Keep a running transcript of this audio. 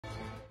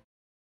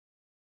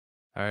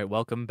All right,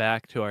 welcome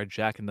back to our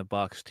Jack in the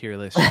Box tier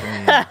list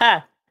stream.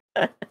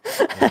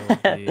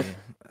 We'll be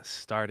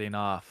starting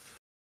off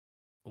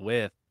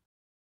with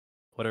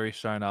what are we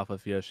starting off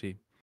with, Yoshi?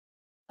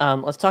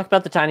 Let's talk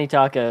about the tiny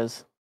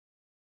tacos.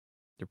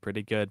 They're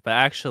pretty good, but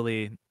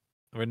actually,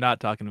 we're not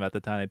talking about the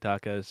tiny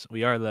tacos.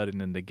 We are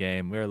loading into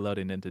game. We're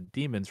loading into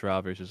Demons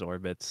Raw versus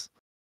Orbits.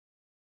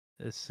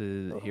 This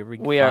is here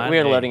we are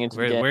loading into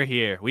the game. We're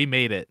here. We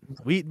made it.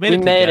 We made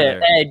together.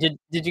 it. Hey,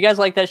 did you guys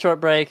like that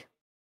short break?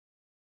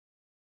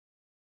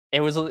 It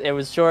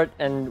was short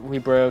and we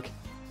broke.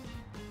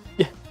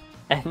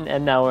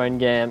 and now we're in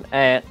game.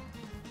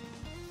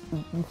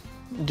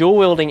 Dual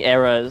wielding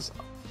arrows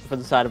for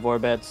the side of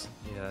Orbits.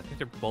 Yeah, I think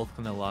they're both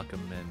gonna lock her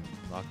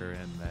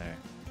in there.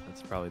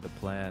 That's probably the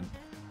plan.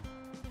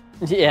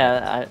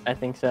 Yeah, I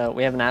think so.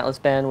 We have an Atlas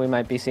band. We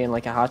might be seeing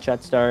like a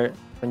hotshot start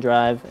and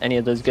drive. Any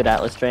of those good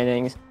Atlas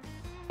trainings.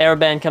 Arrow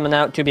band coming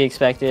out to be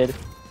expected.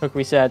 Hook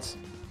resets.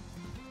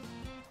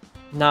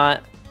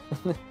 Not.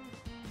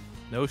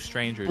 No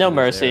stranger. No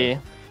mercy.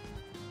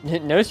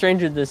 No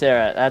stranger to this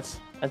era. That's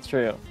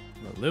true.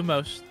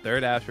 Lumos,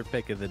 third Asher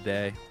pick of the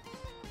day.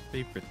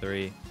 3 for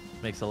 3.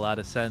 Makes a lot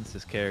of sense.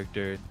 This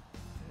character,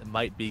 it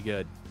might be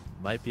good.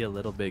 Might be a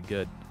little bit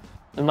good.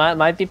 It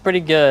might be pretty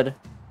good.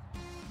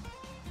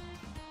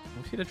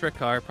 We see the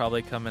Drakkar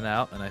probably coming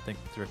out, and I think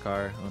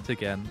Drakkar once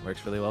again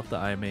works really well with the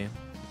Aimee.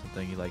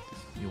 Something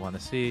you want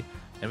to see.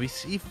 And we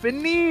see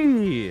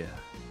Finny.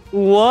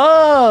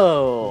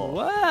 Whoa!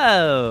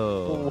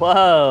 Whoa!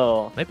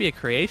 Whoa! Might be a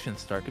creation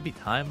start. Could be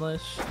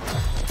timeless.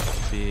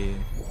 Could be.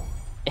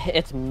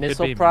 It's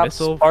missile prop,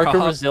 spark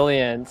of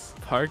resilience.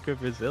 Spark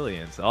of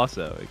resilience.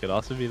 Also, it could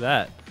also be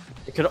that.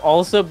 It could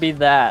also be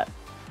that.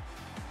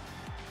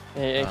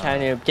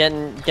 Kind of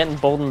getting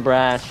bold and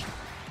brash.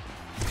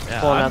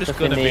 Yeah, I'm just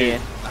gonna be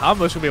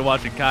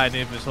watching Kai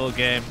Noob this whole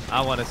game.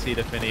 I want to see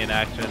the Finny in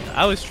action.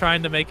 I was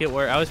trying to make it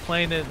work. I was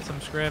playing it in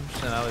some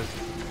scrims, and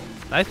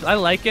I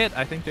like it.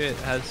 I think it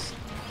has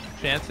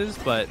chances,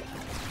 but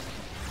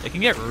it can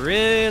get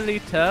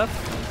really tough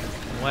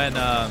when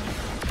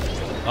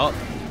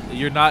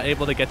you're not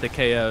able to get the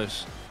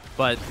KOs.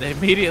 But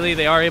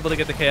they are able to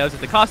get the KOs at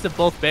the cost of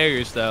both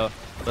barriers, though.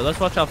 But let's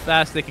watch how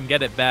fast they can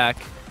get it back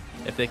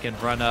if they can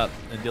run up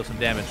and deal some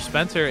damage.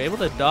 Spencer able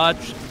to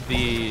dodge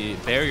the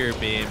barrier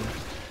beam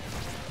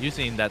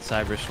using that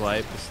cyber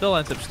swipe. It still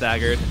ends up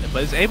staggered,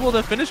 but is able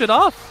to finish it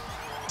off.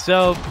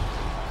 So,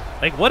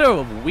 like, what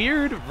a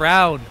weird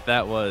round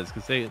that was,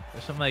 because there's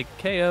some like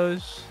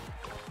KOs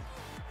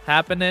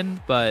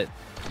happening, but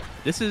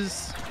this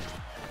is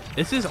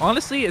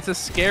honestly, it's a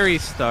scary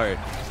start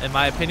in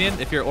my opinion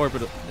if you're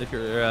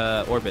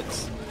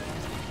Orbits,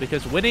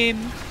 because winning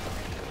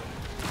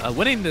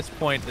this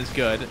point is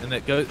good, and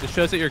it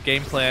shows that your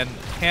game plan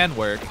can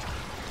work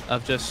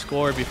of just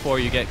score before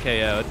you get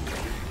KO'd,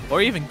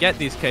 or even get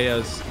these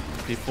KOs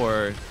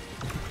before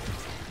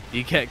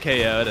you get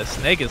KO'd. A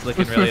Snake is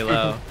looking really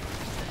low.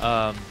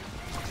 But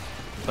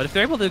if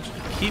they're able to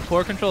keep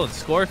core control and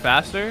score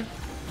faster,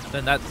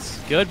 then that's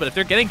good. But if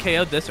they're getting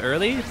KO'd this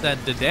early, then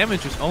the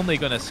damage is only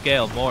going to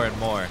scale more and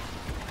more.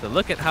 So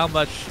look at how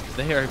much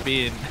they are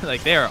being,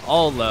 like, they are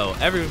all low.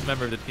 Every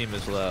member of the team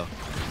is low.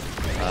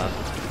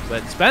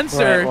 But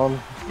Spencer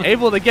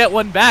able to get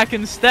one back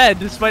instead,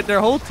 despite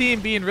their whole team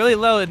being really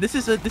low. And this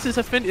is a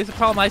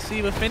problem I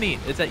see with Finny,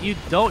 is that you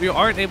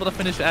aren't able to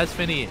finish as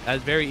Finny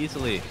as very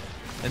easily.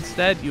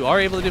 Instead, you are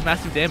able to do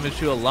massive damage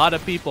to a lot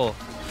of people,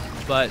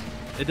 but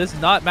it does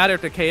not matter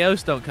if the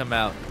KOs don't come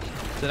out.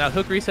 So now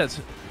Hook resets,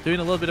 doing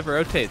a little bit of a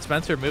rotate.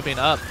 Spencer moving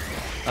up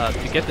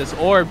to get this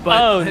orb,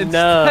 but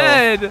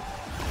instead,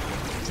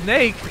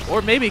 Snake,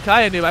 or maybe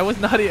Kaya knew. I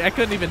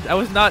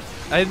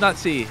did not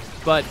see,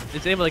 but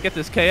is able to get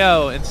this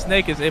KO, and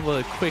Snake is able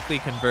to quickly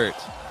convert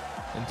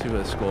into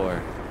a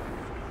score.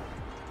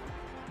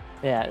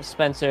 Yeah,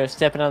 Spencer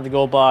stepping out of the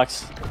goal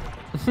box.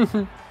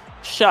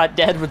 Shot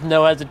dead with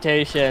no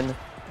hesitation.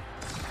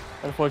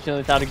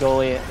 Unfortunately, without a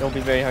goalie, it'll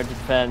be very hard to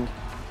defend.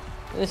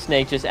 This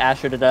Snake just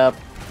ashered it up.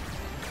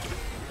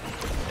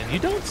 And you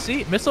don't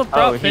see missile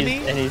prop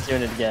Finny. And he's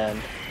doing it again.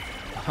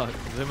 Oh,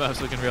 Zumos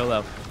looking real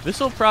low.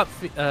 Missile prop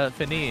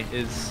Finny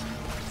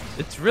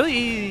it's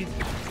really,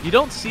 you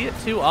don't see it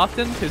too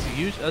often, because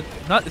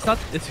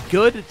it's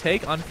good to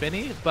take on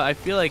Finny, but I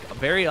feel like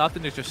very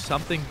often there's just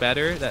something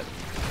better that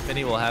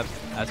Finny will have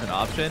as an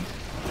option.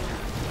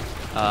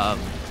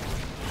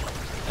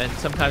 And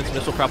sometimes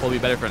missile prop will be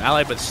better for an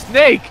ally, but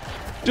Snake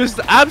just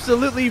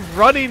absolutely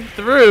running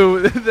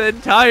through the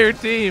entire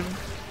team,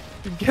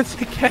 gets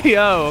a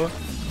KO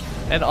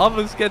and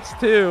almost gets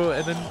 2,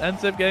 and then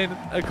ends up getting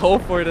a goal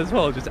for it as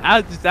well.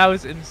 That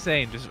was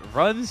insane. Just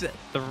runs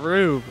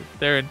through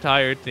their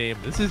entire team.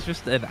 This is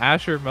just an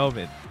Asher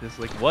moment. Just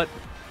like, what?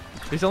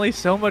 There's only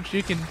so much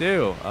you can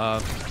do. You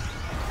kind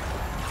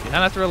of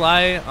have to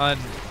rely on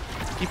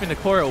keeping the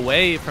core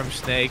away from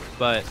Snake,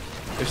 but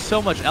there's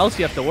so much else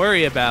you have to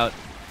worry about.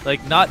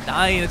 Like not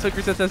dying. It's like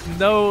Resets has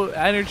no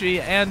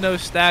energy and no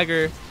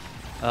stagger.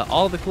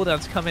 All the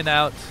cooldowns coming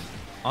out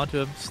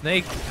onto him.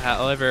 Snake,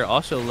 however,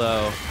 also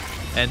low.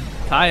 And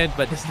Kyan,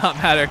 but does not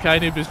matter.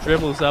 Kyan just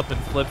dribbles up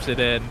and flips it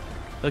in.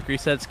 Hook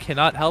resets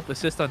cannot help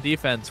assist on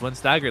defense when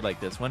staggered like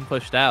this, when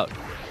pushed out.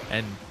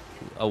 And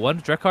a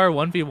Drakkar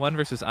 1v1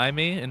 versus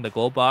Aimee in the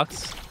goal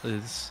box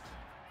is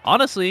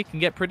honestly can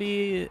get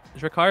pretty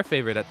Drakkar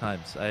favored at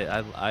times.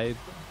 I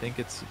think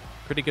it's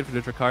pretty good for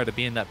the Drakkar to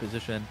be in that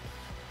position.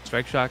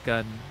 Strike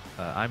shotgun.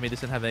 Aimee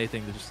doesn't have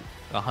anything to just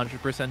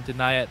 100%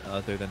 deny it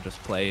other than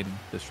just playing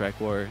the strike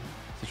war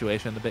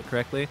situation a bit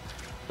correctly.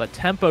 But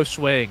tempo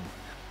swing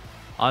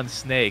on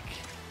Snake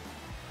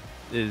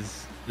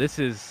is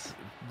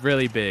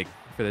really big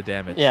for the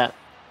damage. Yeah,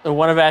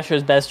 one of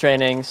Asher's best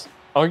trainings,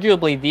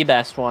 arguably the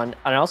best one,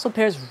 and it also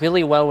pairs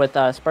really well with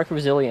Spark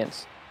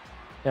Resilience.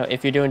 You know,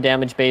 if you're doing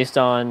damage based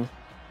on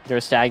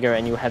your stagger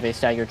and you have a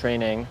stagger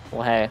training,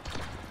 well, hey,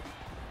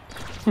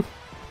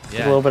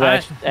 yeah, a little bit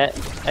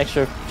of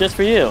extra just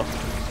for you.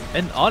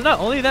 And not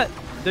only that,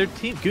 their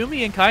team,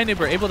 Gumi and Kainub,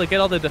 were able to get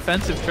all the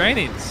defensive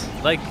trainings,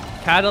 like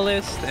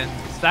Catalyst and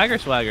Stagger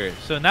Swagger.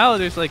 So now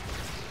there's like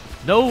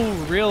no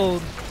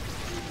real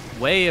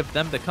way of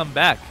them to come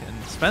back.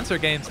 And Spencer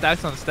gained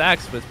stacks on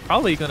stacks, but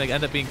probably going to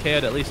end up being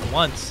KO'd at least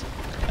once.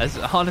 As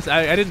honest,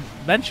 I didn't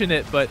mention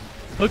it, but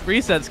Hook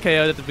resets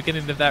KO'd at the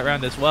beginning of that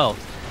round as well.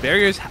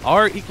 Barriers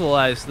are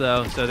equalized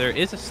though, so there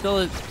is still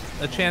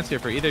a chance here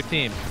for either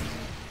team.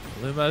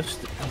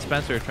 Lumos and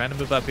Spencer are trying to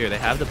move up here. They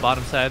have the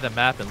bottom side of the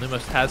map, and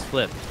Lumos has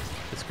flipped.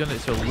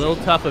 It's a little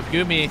tough of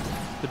Gumi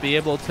to be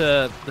able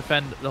to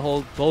defend the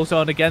whole goal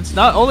zone against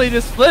not only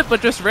this flip,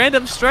 but just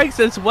random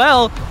strikes as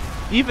well.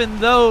 Even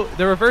though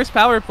the reverse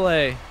power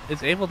play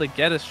is able to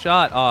get a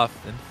shot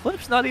off, and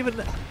flip's doesn't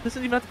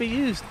even have to be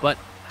used. But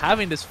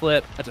having this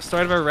flip at the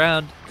start of a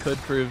round could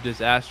prove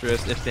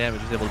disastrous if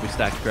damage is able to be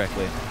stacked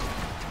correctly.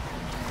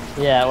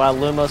 Yeah, while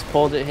Lumos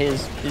pulled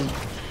his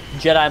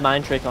Jedi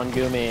mind trick on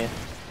Gumi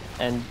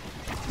and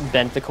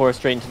bent the core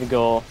straight into the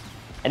goal.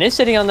 And is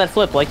sitting on that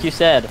flip, like you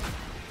said.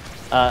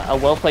 A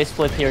well-placed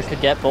flip here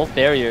could get both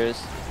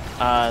barriers.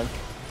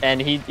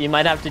 And he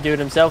might have to do it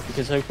himself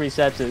because Hook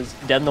resets is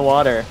dead in the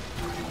water.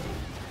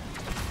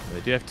 They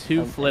do have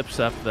two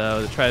flips up,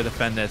 though, to try to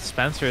defend it.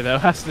 Spencer, though,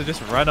 has to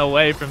just run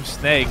away from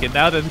Snake. And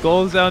now the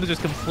goal zone is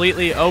just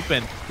completely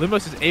open.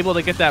 Lumos is able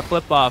to get that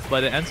flip off,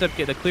 but it ends up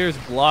the clear is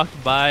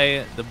blocked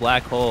by the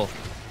black hole.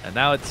 And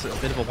now it's a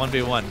bit of a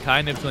 1v1.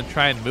 Kainub's going to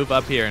try and move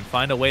up here and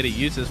find a way to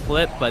use his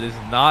flip, but is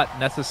not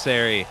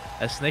necessary,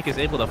 as Snake is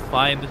able to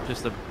find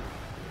just a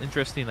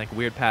interesting, like,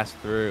 weird pass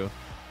through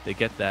to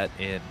get that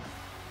in.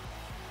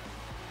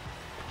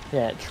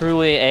 Yeah,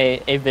 truly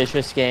a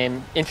vicious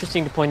game.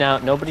 Interesting to point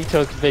out, nobody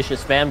took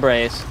Vicious Fan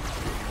Brace,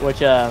 which,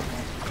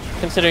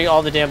 considering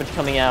all the damage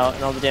coming out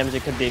and all the damage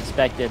that could be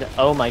expected,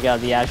 oh my god,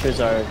 the Ashes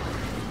are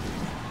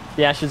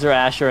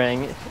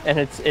ashering, and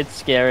it's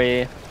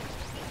scary.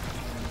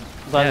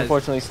 But yeah,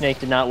 unfortunately, Snake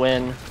did not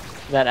win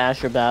that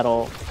Asher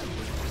battle.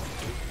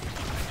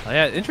 Oh,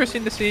 yeah,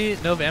 interesting to see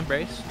no Van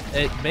Brace.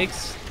 It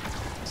makes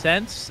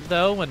sense,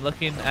 though, when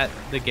looking at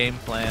the game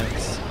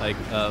plans, like,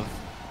 of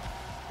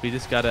we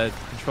just gotta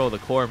control the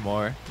core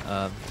more,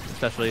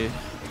 especially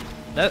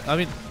that. I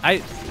mean,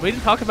 we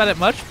didn't talk about it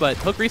much, but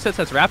Hook resets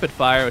has rapid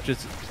fire, which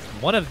is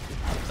one of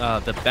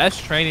the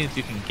best trainings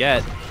you can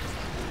get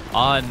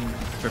on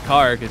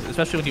Drakkar,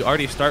 especially when you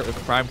already start with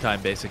prime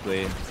time,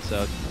 basically.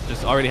 So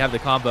just already have the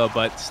combo,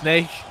 but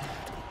Snake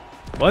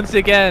once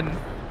again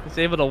is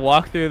able to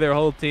walk through their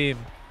whole team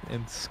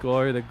and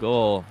score the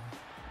goal.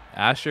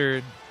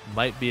 Asher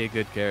might be a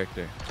good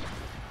character.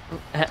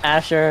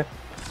 Asher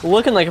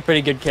looking like a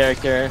pretty good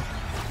character.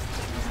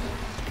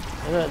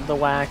 The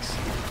wax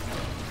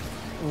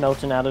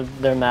melting out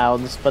of their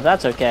mouths, but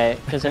that's okay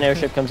because an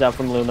airship comes out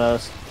from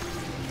Lumos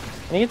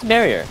and he gets a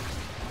barrier.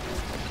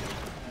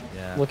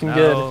 Yeah, looking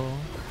good.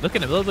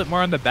 Looking a little bit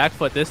more on the back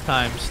foot this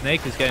time.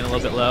 Snake is getting a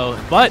little bit low,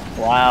 but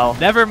wow,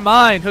 never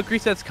mind. Hook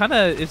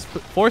resets is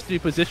forced to be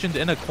positioned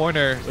in a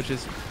corner, which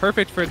is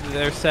perfect for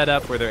their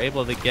setup where they're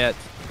able to get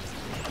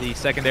the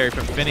secondary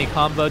from Finny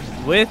comboed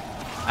with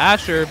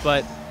Asher,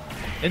 but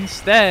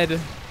instead,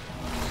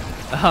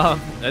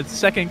 a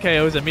second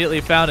KO is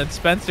immediately found, and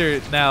Spencer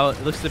now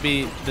looks to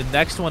be the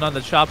next one on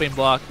the chopping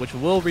block, which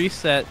will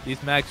reset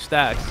these max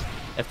stacks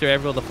if they're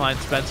able to find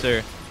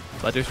Spencer.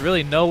 But there's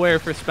really nowhere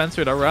for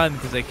Spencer to run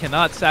because they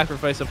cannot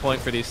sacrifice a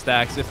point for these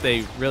stacks if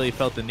they really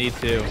felt the need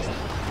to.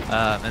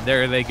 And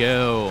there they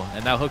go.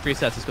 And now Hook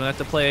resets is going to have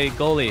to play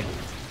goalie.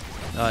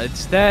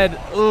 Instead,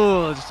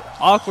 just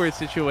awkward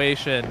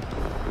situation.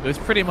 It was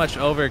pretty much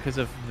over because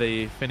of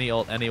the Finny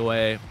ult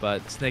anyway,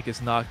 but Snake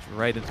is knocked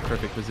right into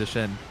perfect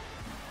position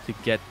to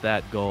get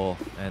that goal.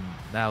 And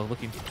now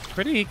looking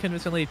pretty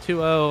convincingly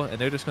 2-0, and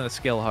they're just going to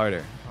scale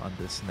harder on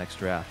this next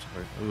draft.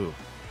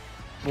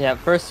 Yeah,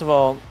 first of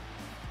all,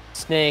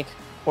 Snake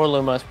or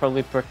Lumos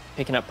probably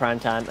picking up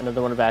Primetime,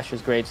 another one of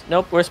Asher's greats.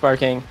 Nope, we're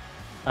sparking.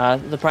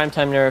 The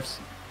Primetime nerfs,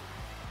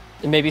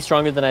 it may be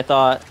stronger than I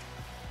thought.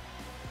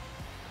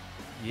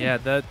 Yeah,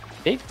 the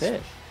big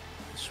fish.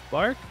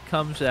 Spark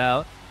comes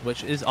out,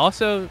 which is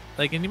also,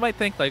 like, and you might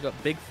think, like, a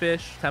big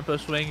fish, tempo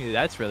swing,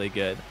 that's really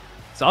good.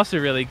 It's also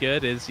really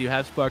good is you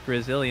have Spark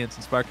Resilience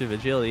and Spark of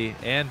Agility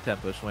and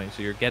Tempo Swing,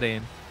 so you're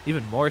getting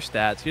even more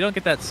stats. You don't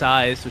get that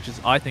size, which is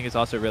I think is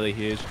also really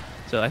huge.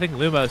 So I think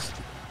Lumos,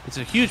 it's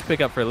a huge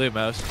pickup for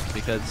Lumos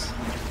because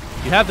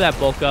you have that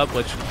bulk up,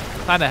 which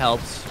kind of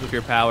helps with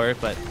your power,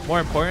 but more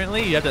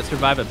importantly, you have that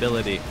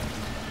survivability.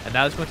 And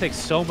now it's going to take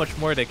so much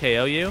more to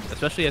KO you,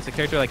 especially as a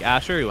character like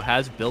Asher who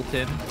has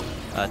built-in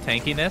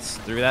tankiness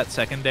through that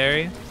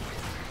secondary.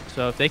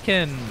 So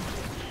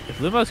if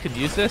Lumos can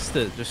use this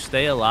to just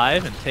stay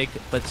alive and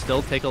but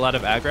still take a lot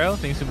of aggro,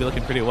 things can be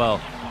looking pretty well.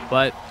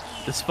 But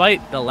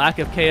despite the lack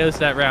of KOs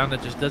that round,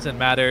 that just doesn't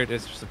matter.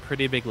 There's just a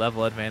pretty big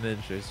level advantage.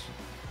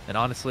 And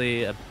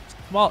honestly,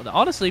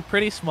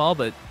 pretty small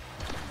but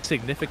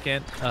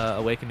significant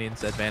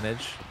Awakenings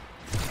advantage.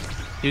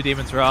 Two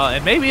Demons Raw,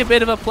 and maybe a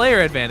bit of a player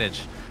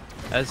advantage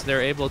as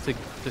they're able to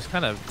just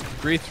kind of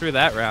breathe through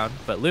that round.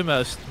 But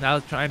Lumos now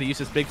trying to use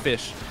this big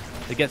fish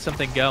to get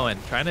something going,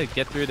 trying to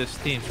get through this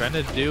team, trying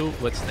to do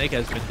what Snake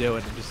has been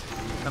doing and just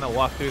kind of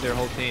walk through their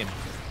whole team.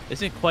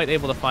 Isn't quite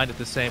able to find it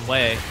the same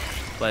way,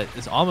 but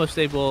is almost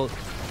able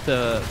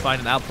to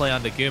find an outplay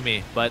on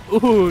Gumi. But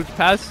ooh,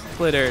 pass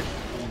splitter,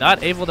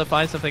 not able to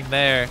find something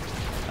there,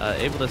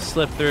 able to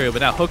slip through. But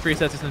now Hook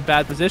resets is in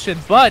bad position,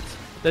 but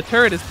the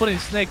turret is putting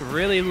Snake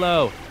really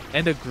low,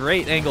 and a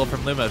great angle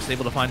from Lumos,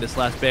 able to find this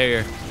last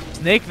barrier.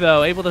 Snake,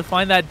 though, able to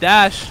find that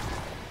dash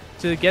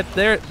to get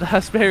their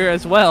last barrier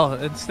as well.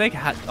 And Snake,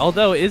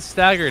 although is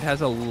staggered,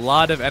 has a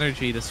lot of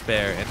energy to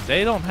spare, and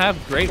they don't have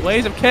great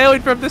ways of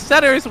KOing from the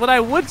center is what I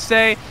would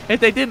say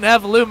if they didn't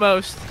have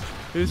Lumos,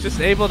 who's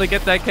just able to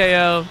get that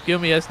KO.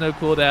 Gumi has no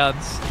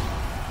cooldowns.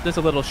 Just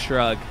a little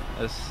shrug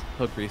as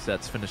Hook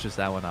resets, finishes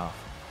that one off.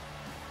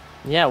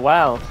 Yeah,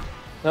 wow.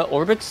 The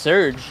Orbit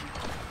Surge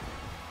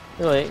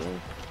really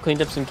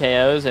cleaned up some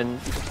KOs and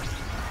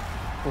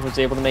was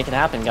able to make it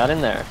happen, got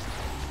in there.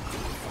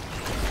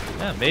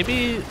 Yeah,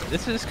 maybe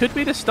this could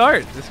be the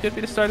start. This could be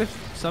the start of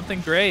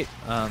something great.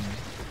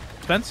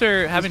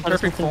 Spencer having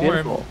perfect form.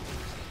 Beautiful.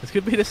 This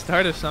could be the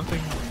start of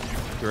something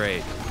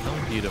great.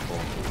 Something beautiful.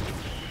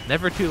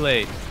 Never too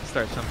late to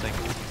start something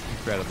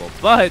incredible.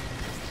 But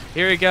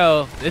here we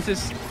go. This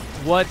is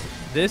what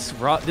this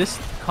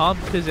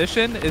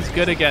composition is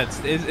good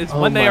against. It's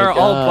when they are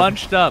all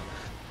bunched up.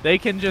 They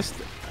can just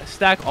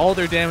stack all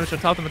their damage on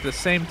top of them at the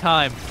same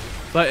time.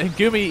 But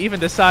Gumi even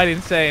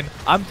deciding, saying,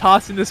 I'm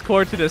tossing this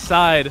core to the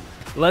side.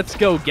 Let's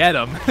go get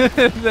them.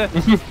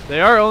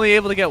 They are only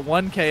able to get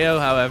one KO,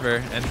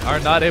 however, and are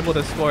not able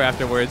to score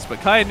afterwards.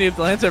 But Kai Noob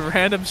lands a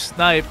random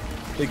snipe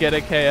to get a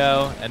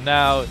KO. And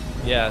now,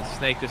 yeah,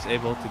 Snake just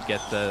able to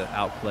get the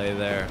outplay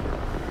there.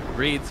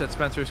 Reads that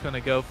Spencer's going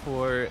to go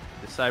for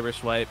the Cyber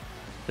Swipe.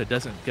 So it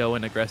doesn't go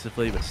in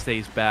aggressively, but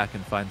stays back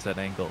and finds that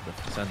angle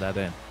to send that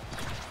in.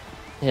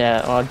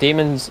 Yeah, well,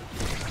 Demon's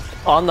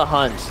on the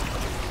hunt.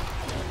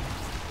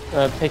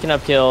 Picking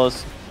up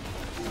kills,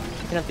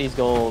 picking up these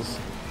goals,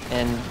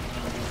 and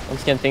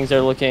once again, things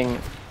are looking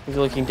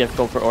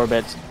difficult for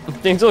Orbits.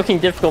 Things are looking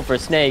difficult for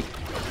Snake,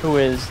 who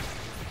is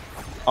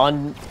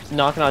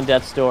knocking on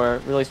death's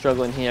door, really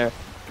struggling here.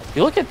 If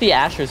you look at the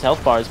Asher's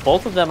health bars,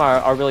 both of them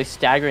are really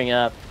staggering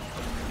up.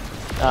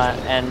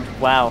 And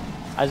wow,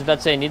 I was about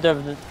to say neither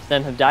of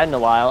them have died in a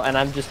while, and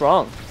I'm just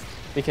wrong,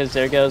 because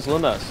there goes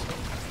Lumos.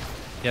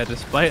 Yeah,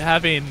 despite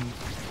having,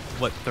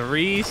 what,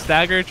 3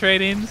 stagger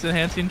trainings,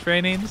 enhancing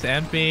trainings,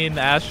 and being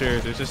Asher,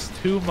 there's just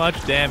too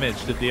much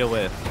damage to deal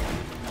with.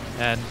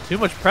 And too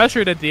much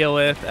pressure to deal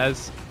with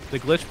as the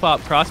glitch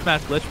pop,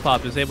 cross-match glitch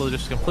pop is able to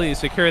just completely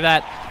secure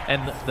that.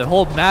 And the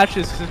whole match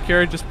is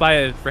secured just by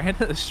a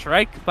random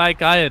strike by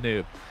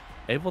Noob.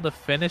 Able to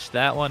finish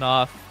that one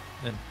off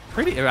in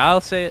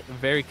I'll say,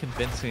 very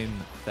convincing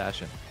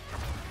fashion.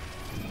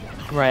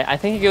 Right, I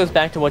think it goes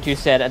back to what you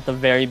said at the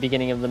very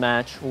beginning of the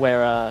match,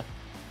 where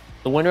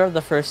the winner of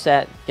the first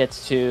set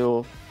gets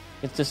to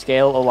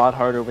scale a lot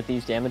harder with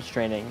these damage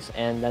trainings,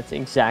 and that's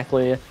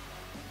exactly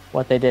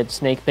what they did.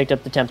 Snake picked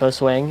up the tempo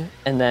swing,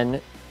 and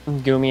then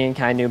Gumi and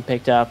Kai Noob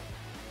picked up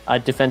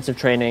defensive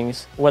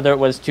trainings, whether it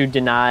was to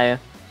deny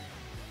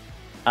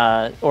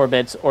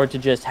orbits or to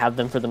just have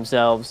them for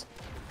themselves.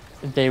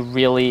 They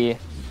really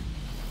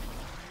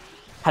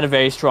had a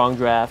very strong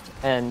draft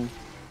and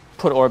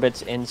put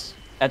orbits in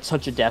at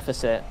such a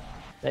deficit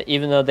that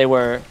even though they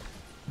were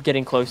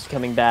getting close to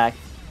coming back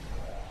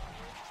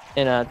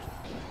in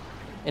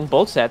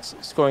both sets,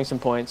 scoring some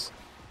points,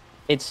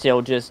 it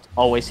still just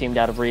always seemed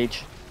out of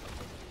reach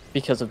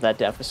because of that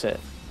deficit.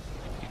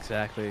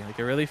 Exactly. Like,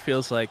 it really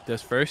feels like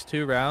those first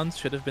 2 rounds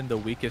should have been the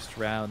weakest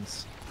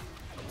rounds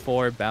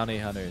for bounty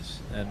hunters,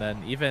 and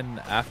then even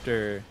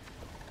after,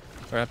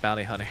 or not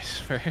bounty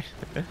hunters,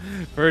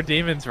 for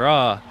Demons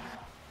Raw,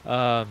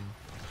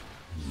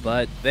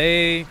 but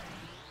they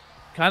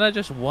kind of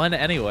just won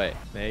anyway.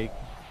 They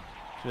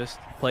just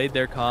played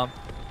their comp.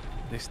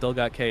 They still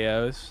got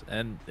KOs,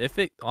 and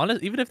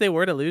even if they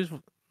were to lose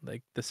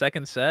like the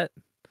second set,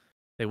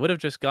 they would have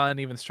just gotten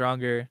even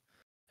stronger.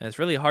 And it's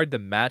really hard to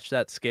match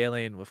that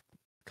scaling with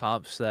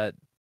comps that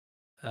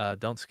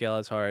don't scale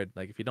as hard.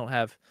 Like, if you don't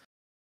have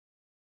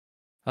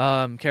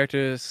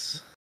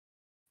characters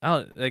I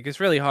don't like. It's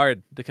really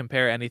hard to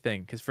compare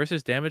anything because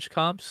versus damage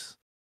comps,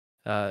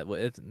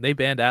 they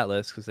banned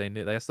Atlas because they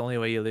knew that's the only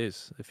way you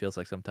lose. It feels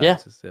like Yeah.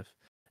 sometimes is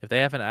if they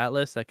have an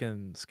Atlas that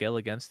can scale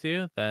against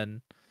you,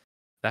 then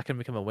that can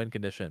become a win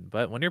condition.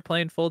 But when you're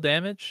playing full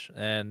damage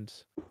and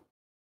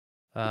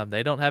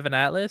they don't have an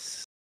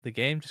Atlas, the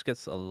game just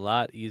gets a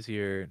lot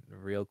easier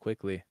real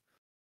quickly.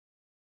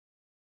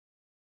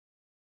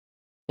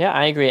 Yeah,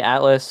 I agree.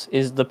 Atlas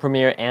is the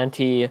premier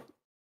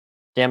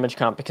anti-damage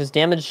comp because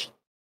damage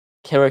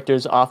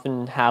characters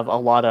often have a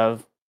lot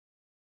of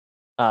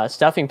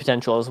stuffing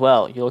potential as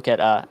well. You look at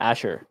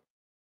Asher.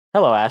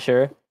 Hello,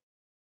 Asher.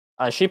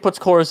 She puts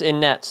cores in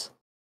nets.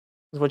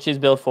 Is what she's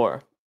built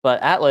for.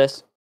 But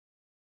Atlas,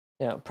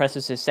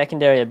 presses his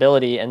secondary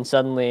ability, and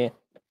suddenly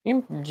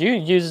you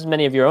use as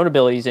many of your own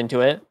abilities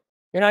into it.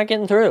 You're not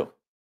getting through.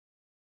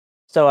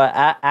 So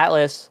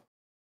Atlas,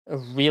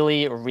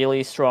 really,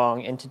 really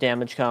strong into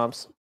damage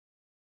comps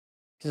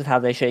because of how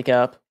they shake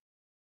up.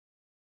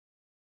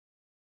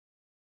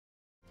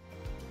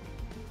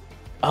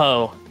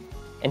 Oh,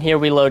 and here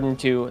we load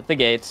into the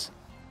gates.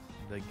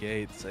 The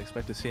gates. I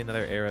expect to see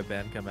another Era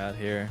band come out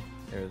here.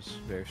 Era's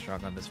very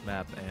strong on this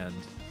map, and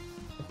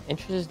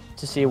interested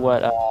to see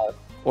what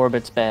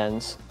Orbit's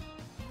bans.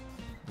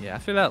 Yeah,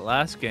 after that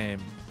last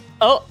game.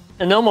 Oh,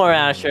 and no more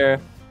Asher.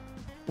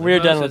 We're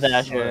done with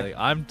Asher. Like,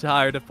 I'm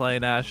tired of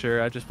playing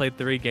Asher. I just played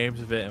 3 games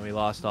of it and we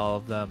lost all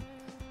of them.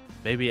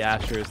 Maybe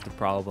Asher is the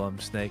problem.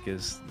 Snake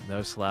is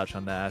no slouch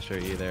on the Asher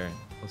either.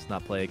 Let's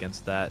not play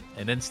against that.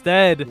 And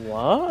instead,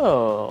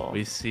 whoa,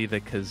 we see the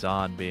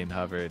Kazan being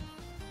hovered.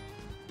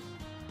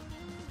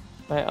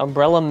 Right,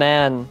 Umbrella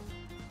Man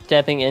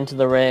stepping into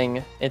the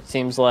ring. It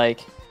seems like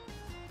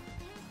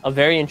a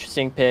very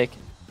interesting pick.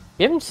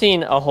 We haven't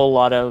seen a whole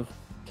lot of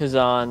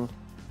Kazan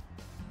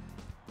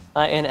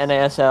in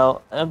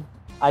NASL.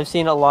 I've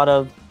seen a lot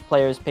of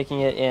players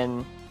picking it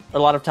in, or a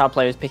lot of top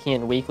players picking it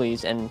in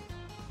weeklies, and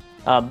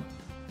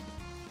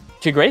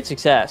to great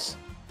success.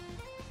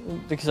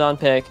 The Kazan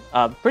pick,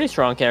 pretty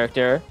strong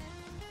character,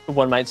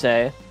 one might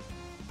say.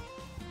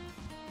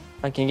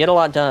 I can get a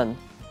lot done.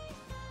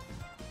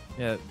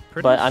 Yeah,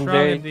 pretty but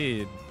strong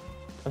indeed.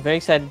 I'm very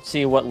excited to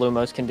see what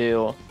Lumos can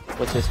do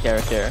with this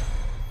character.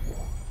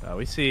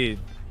 We see,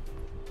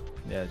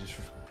 just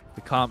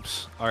the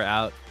comps are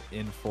out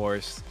in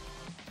force.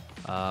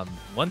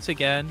 Once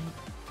again,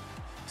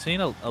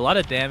 seeing a lot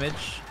of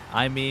damage.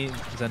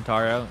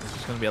 Zentaro is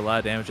just going to be a lot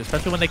of damage,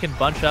 especially when they can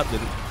bunch up.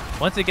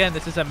 Once again,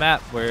 this is a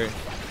map where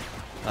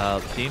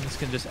teams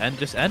can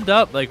just end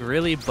up like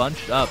really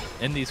bunched up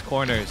in these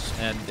corners,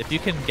 and if you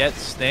can get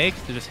Snake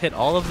to just hit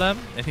all of them,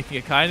 and you can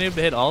get Kainu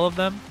to hit all of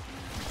them,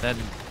 then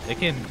the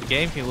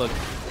game can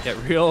get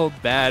real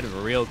bad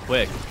real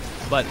quick.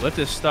 But with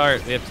this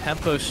start, we have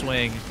tempo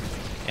swing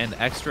and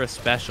extra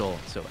special.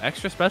 So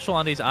extra special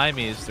on these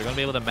IMEs, they're going to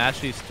be able to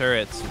match these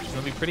turrets, which is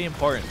going to be pretty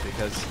important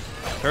because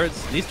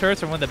these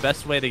turrets are one of the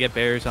best way to get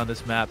barriers on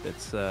this map.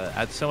 It's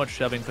adds so much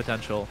shoving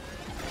potential.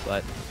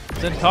 But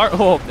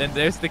Zentaro, and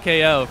there's the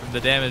KO from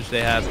the damage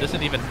they have.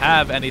 Doesn't even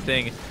have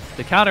anything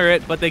to counter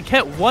it, but they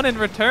get one in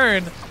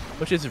return,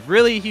 which is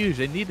really huge.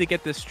 They need to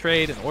get this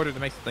trade in order to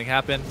make something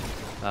happen.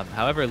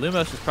 However,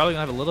 Lumos is probably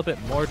going to have a little bit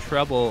more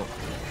trouble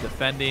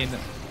defending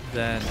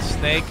than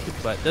Snake,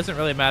 but doesn't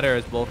really matter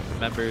as both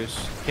members,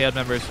 KO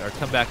members, are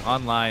come back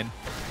online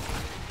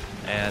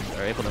and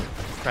are able to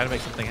try to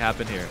make something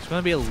happen here. It's going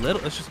to be a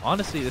little, it's just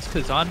honestly, this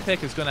Kazan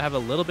pick is going to have a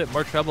little bit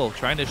more trouble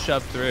trying to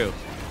shove through.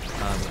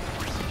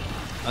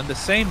 On the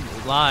same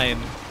line,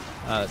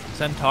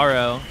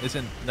 Zentaro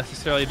isn't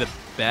necessarily the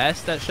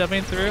best at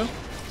shoving through,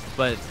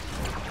 but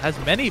has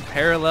many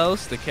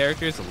parallels to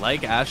characters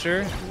like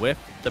Asher with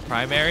the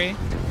primary,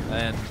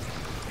 and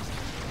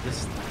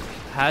this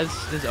has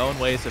his own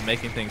ways of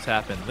making things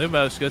happen.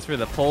 Lumos goes for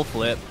the pole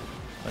flip,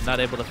 but not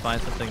able to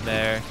find something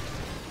there.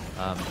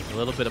 A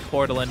little bit of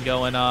portaling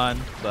going on,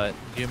 but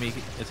Yumi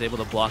is able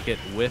to block it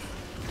with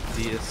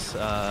this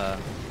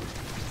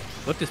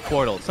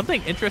portal.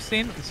 Something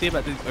interesting to see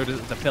about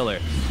the pillar.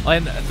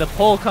 And the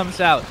pole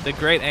comes out, the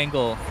great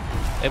angle,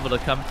 able to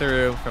come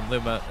through from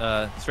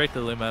straight to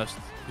Lumos,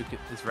 who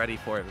is ready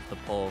for it with the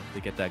pole to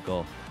get that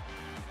goal.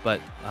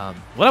 But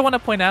what I want to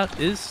point out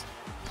is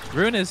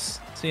Rune is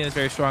seen as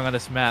very strong on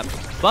this map,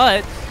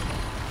 but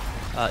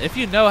if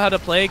you know how to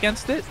play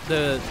against it,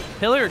 the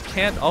pillar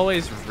can't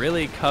always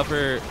really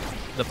cover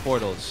the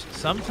portals.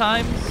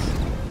 Sometimes,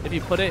 if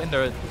you put it in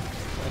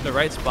the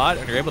right spot,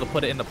 and you're able to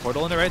put it in the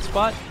portal in the right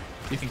spot,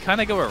 you can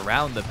kind of go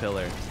around the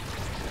pillar.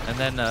 And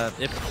then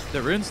if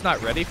the Rune's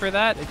not ready for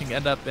that, it can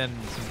end up in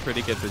some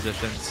pretty good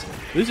positions.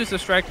 Loses the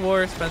Strike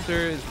War,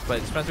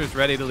 but Spencer's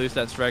ready to lose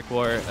that Strike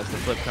War as the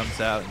flip comes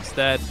out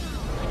instead.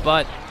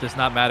 But does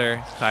not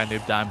matter.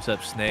 Kainu dimes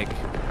up Snake,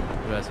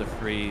 who has a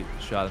free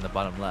shot in the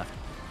bottom left.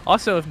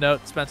 Also of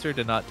note, Spencer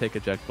did not take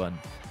eject button.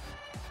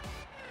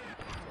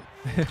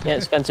 Yeah,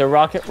 Spencer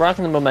rocking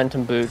the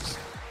momentum boots.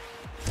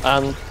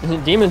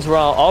 Demons were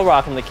all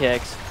rocking the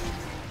kicks.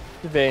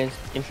 It's a very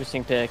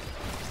interesting pick.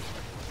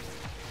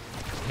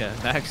 Yeah,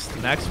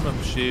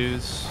 maximum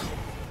shoes.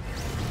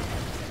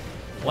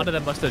 One of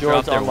them must have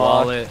Jordan's dropped their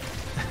unlocked. wallet.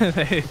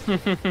 They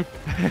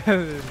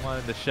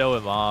wanted to show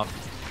him off.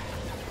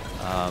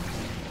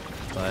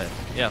 But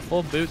yeah,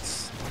 full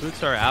boots.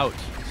 Boots are out,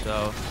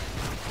 so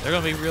they're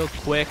gonna be real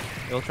quick.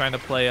 They're trying to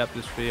play up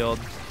this field.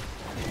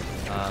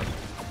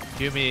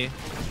 Gumi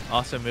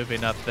also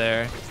moving up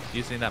there,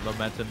 using that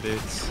momentum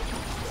boots.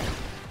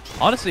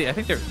 Honestly, I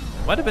think there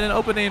might have been an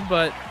opening,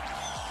 but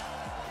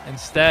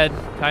instead,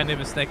 Kai Noob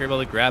and Snake are able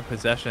to grab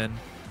possession.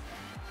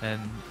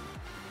 And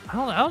I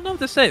don't know what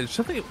to say. There's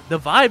something, the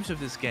vibes of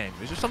this game.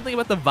 There's just something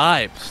about the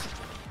vibes.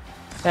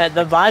 Yeah,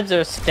 the vibes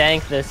are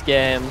stank this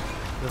game.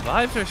 The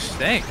vibes are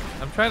stank.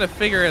 I'm trying to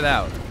figure it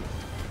out.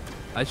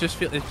 It just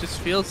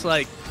feels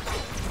like,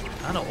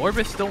 I don't know,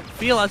 Orbits don't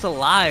feel as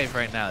alive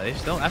right now. They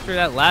just don't, after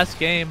that last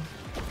game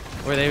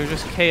where they were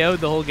just KO'd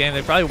the whole game,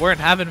 they probably weren't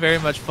having very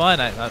much fun.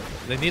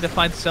 They need to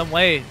find some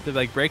way to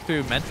like break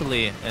through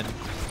mentally and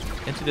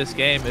into this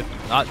game,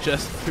 if not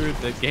just through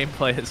the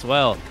gameplay as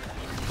well.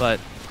 But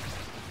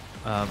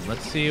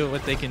let's see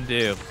what they can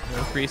do.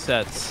 No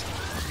resets.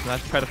 We'll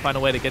have to try to find a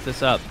way to get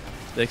this up.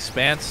 The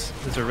Expanse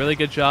does a really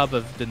good job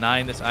of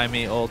denying this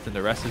Aimee ult and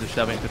the rest of the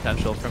shoving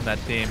potential from that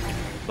team.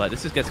 But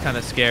this just gets kind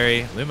of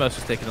scary. Lumos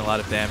is taking a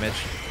lot of damage.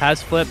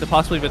 Has flipped to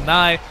possibly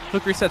deny.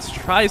 Hook resets,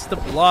 tries to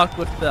block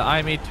with the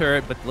Aimee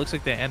turret, but it looks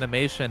like the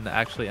animation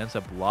actually ends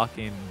up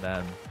blocking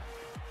them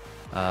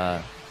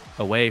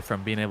away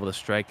from being able to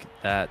strike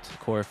that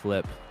core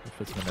flip, which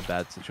puts them in a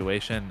bad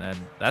situation. And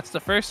that's the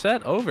first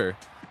set over.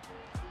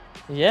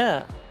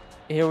 Yeah.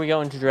 Here we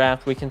go into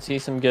draft. We can see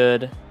some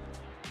good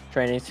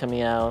trainings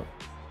coming out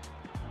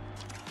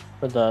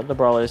for the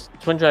brawlers.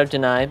 Twin Drive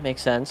deny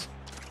makes sense.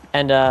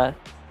 And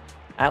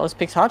Atlas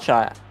picks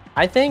Hotshot.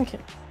 I think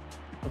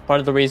part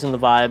of the reason the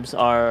vibes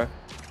are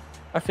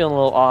feeling a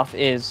little off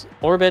is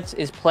Orbits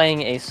is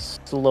playing a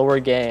slower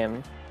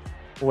game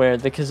where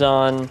the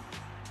Kazan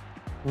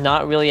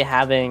not really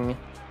having,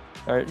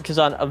 or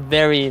Kazan, a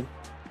very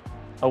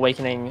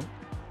awakening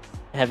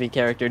heavy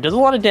character, does a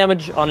lot of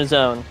damage on his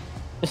own.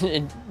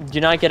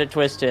 Do not get it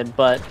twisted,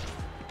 but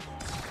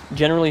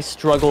generally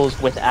struggles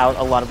without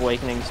a lot of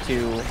awakenings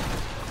to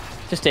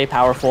stay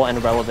powerful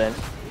and relevant.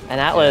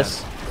 And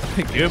Atlas,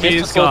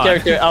 Gumi's full gone.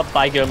 character up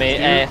by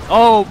Gumi.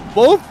 Oh,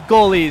 both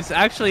goalies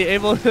actually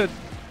able to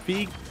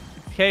be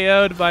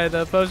KO'd by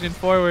the opposing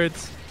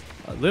forwards.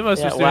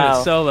 Lumos was doing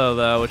it solo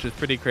though, which is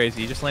pretty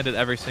crazy. He just landed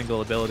every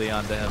single ability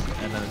onto him,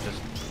 and then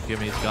just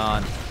Gumi's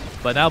gone.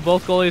 But now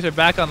both goalies are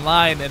back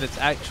online, and it's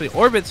actually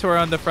Orbits who are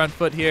on the front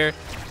foot here.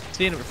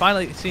 We're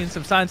finally seeing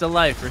some signs of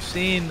life. We're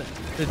seeing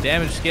the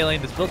damage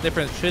scaling. This build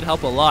difference should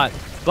help a lot.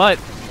 But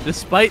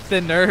despite the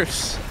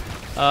nerfs,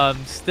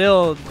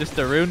 still just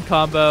the rune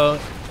combo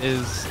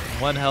is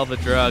one hell of a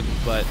drug,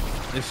 but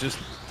it's just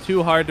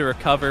too hard to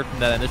recover from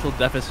that initial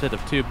deficit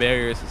of 2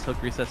 barriers as Hook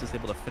Resets is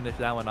able to finish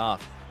that one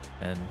off.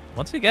 And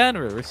once again,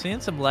 we're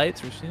seeing some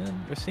lights.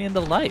 We're seeing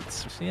the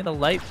lights. We're seeing the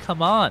light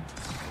come on.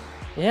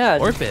 Yeah.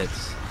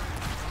 Orbits.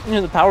 You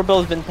know, the power bill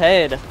has been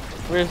paid.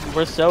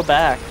 We're so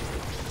back.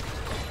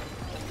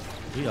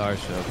 We are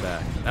so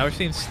back. Now we're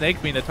seeing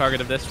Snake being the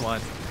target of this one.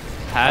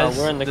 Has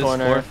we're in the this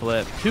corner. Core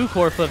flip. 2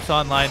 core flips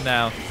online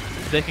now.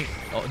 They can,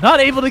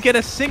 not able to get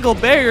a single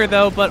barrier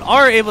though, but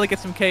are able to get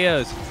some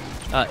KOs.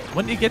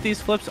 When you get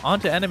these flips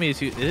onto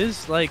enemies, it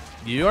is like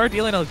you are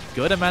dealing a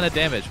good amount of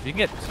damage. If you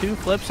can get 2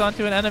 flips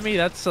onto an enemy,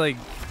 that's like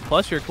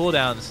plus your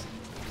cooldowns.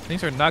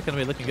 Things are not going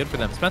to be looking good for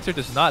them. Spencer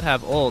does not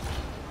have ult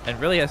and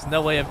really has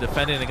no way of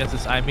defending against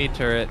this Aimee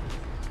turret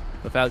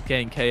without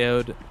getting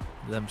KO'd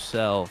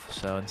themselves.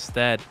 So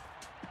instead,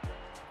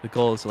 the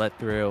goal is let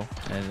through,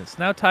 and it's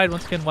now tied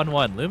once again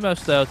 1-1.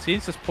 Lumos, though,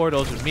 sees this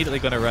portal, is immediately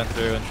going to run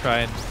through and try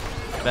and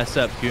mess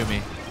up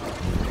Gumi.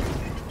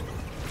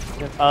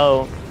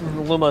 Oh,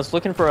 Lumos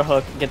looking for a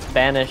hook, gets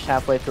banished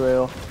halfway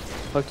through.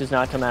 Hook does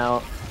not come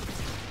out.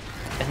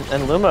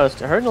 And Lumos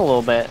hurting a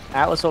little bit.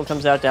 Atlas ult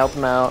comes out to help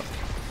him out.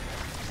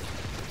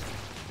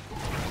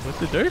 But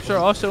the Dirks are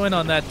also in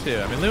on that, too.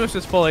 I mean, Lumos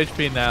is full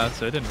HP now,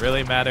 so it didn't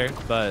really matter,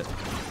 but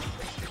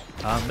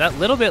that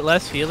little bit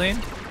less healing,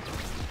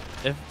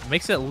 it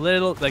makes it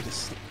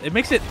it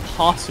makes it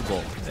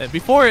possible.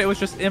 Before it was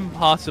just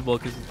impossible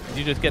because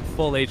you just get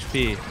full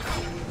HP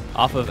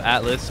off of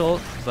Atlas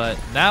ult, but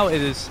now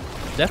it is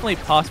definitely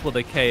possible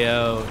to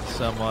KO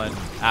someone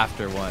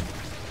after one.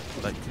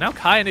 But now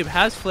Kai Noob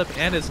has flip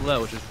and is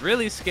low, which is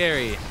really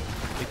scary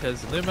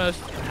because Lumos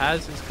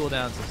has his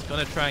cooldowns. It's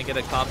going to try and get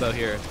a combo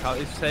here.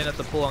 Probably setting up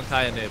the pull on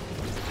Kai Noob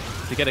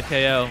to get a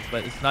KO,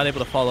 but it's not able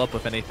to follow up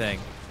with anything.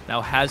 Now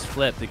has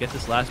flip to get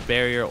this last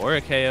barrier or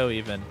a KO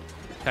even.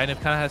 Kind of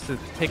has to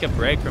take a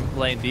break from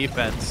playing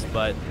defense,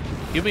 but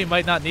Gumi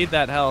might not need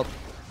that help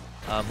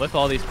with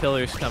all these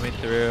pillars coming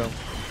through,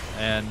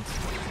 and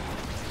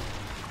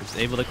is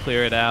able to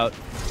clear it out.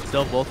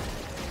 Still both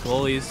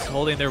goalies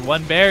holding their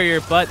 1 barrier,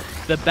 but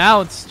the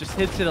bounce just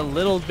hits it a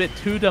little bit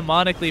too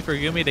demonically for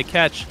Gumi to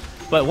catch.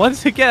 But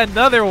once again,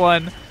 another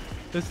one.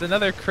 Just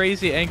another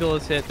crazy angle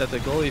is hit that the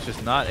goalie is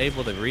just not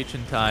able to reach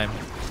in time.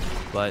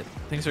 But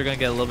things are going to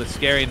get a little bit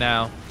scary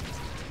now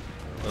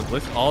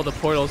with all the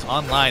portals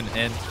online,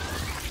 and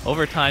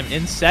Overtime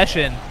in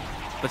session,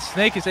 but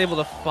Snake is able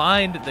to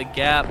find the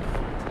gap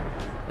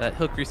that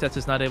Hook Resets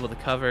is not able to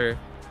cover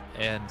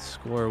and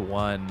score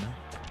one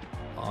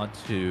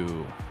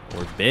onto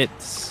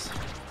Orbits.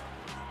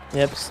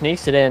 Yep,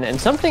 sneaks it in. And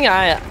something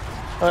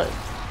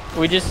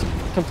we just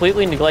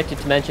completely neglected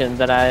to mention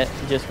that I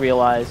just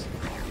realized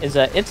is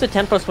that it's a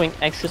tempo swing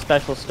extra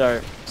special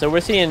start. So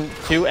we're seeing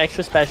 2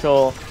 extra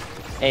special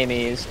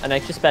Amy's, an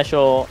extra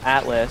special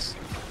Atlas,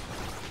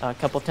 a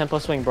couple tempo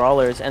swing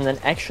brawlers, and then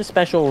extra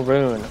special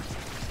Rune,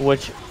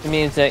 which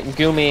means that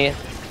Gumi,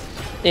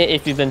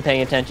 if you've been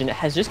paying attention,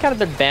 has just kind of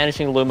been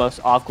banishing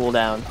Lumos off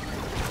cooldown.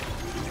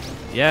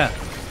 Yeah.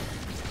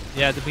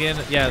 Yeah, at the beginning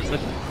of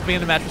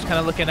the match was kind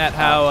of looking at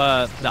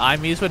how the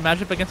IMEs would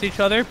match up against each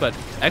other, but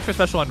extra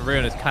special on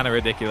Rune is kind of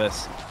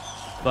ridiculous.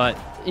 But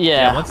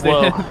yeah, once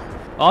they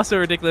also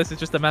ridiculous is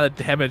just the amount of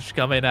damage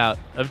coming out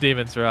of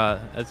Demon's Raw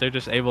as they're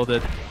just able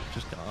to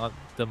just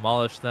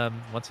demolish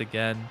them once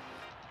again.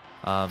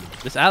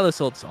 This Atlas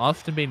ult's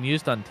often being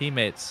used on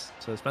teammates,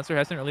 so Spencer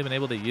hasn't really been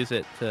able to use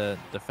it to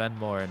defend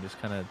more and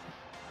just kind of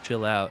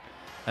chill out.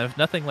 And if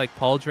nothing like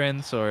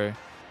pauldrons or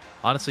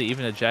honestly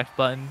even a jack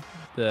button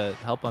to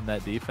help on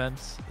that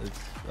defense, it's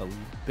a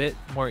bit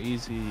more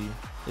easy.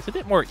 It's a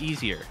bit more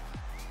easier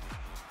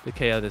to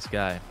KO this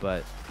guy.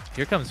 But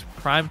here comes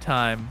Prime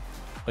Time,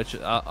 which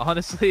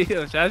honestly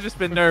which has just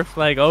been nerfed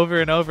like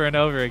over and over and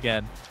over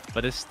again,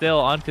 but it's still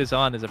on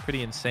Kazan is a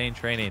pretty insane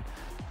training.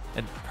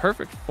 And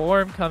Perfect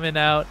Form coming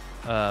out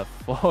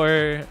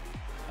for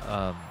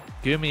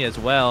Gumi as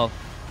well.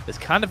 It's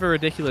kind of a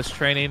ridiculous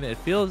training. It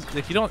feels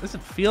if you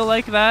doesn't feel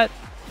like that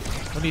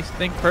when you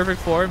think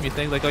Perfect Form, you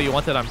think like, oh, you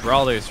want that on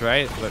brawlers,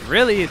 right? But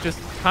really, it's just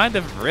kind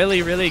of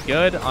really, really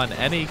good on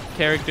any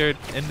character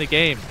in the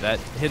game that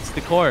hits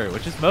the core,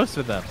 which is most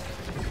of them,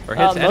 or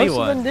hits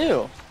anyone. Most of them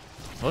do.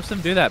 Most of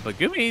them do that, but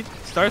Gumi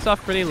starts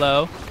off pretty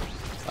low.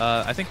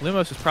 I think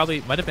Lumos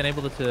might have been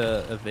able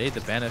to evade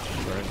the banish,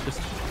 or just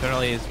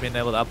generally is being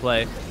able to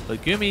outplay.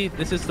 But Gumi,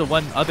 this is the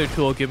one other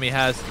tool Gumi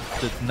has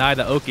to deny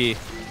the Oki,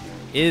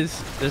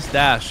 is this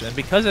dash. And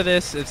because of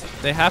this,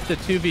 they have to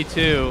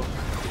 2v2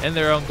 in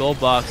their own goal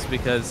box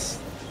because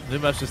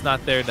Lumos is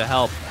not there to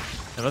help.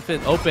 And with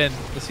it open,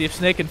 to see if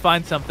Snake can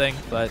find something,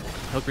 but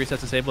Hook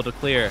Resets is able to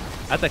clear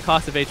at the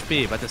cost of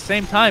HP. But at the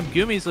same time,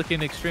 Gumi's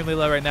looking extremely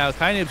low right now.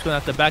 Kainoob's going to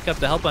have to back up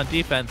to help on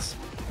defense.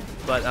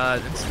 But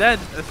instead,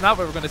 that's not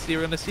what we're going to see.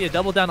 We're going to see a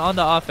double down on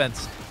the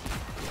offense.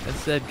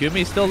 Instead,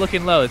 Gumi's still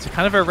looking low. It's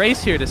kind of a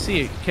race here to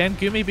see, can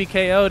Gumi be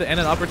KO'd and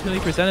an opportunity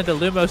presented to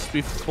Lumos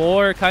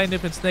before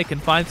Kainoob and Snake can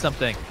find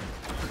something?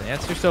 The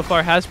answer so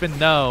far has been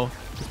no.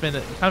 It's been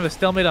kind of a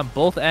stalemate on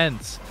both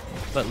ends.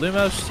 But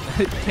Lumos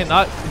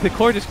cannot, the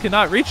core just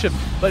cannot reach him.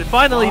 But it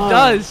finally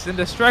does, and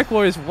the Strike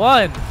War is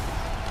won.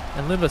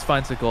 And Lumos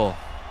finds the goal.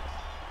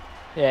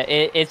 Yeah,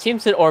 it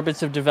seems that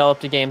Orbits have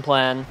developed a game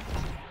plan.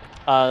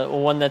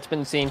 One that's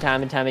been seen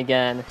time and time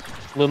again.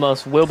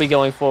 Lumos will be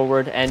going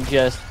forward and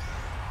just,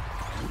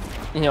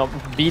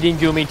 beating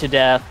Gumi to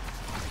death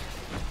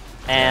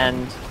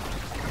and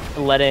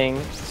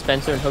letting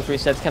Spencer and Hook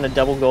Resets kind of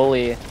double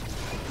goalie.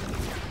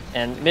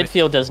 And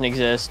midfield doesn't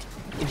exist.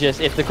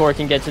 Just if the core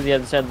can get to the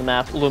other side of the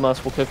map,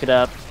 Lumos will cook it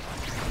up,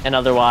 and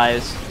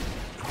otherwise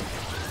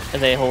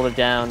they hold it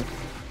down.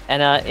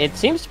 And it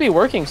seems to be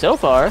working so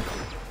far.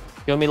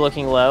 Gumi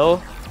looking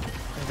low.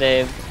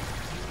 They've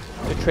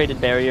traded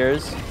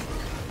barriers.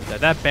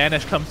 That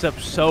banish comes up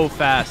so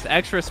fast.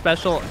 Extra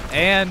special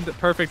and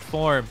Perfect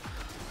Form.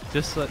 It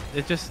is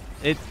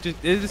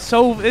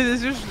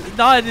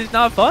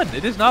not fun.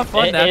 It is not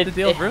fun to have to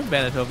deal with Rune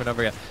banish over and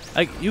over again.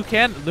 Like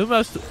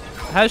Lumos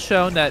has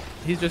shown that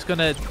he's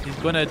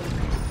gonna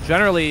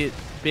generally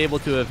be able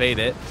to evade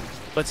it,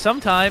 but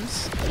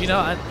sometimes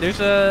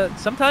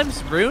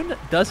sometimes Rune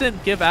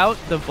doesn't give out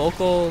the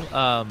vocal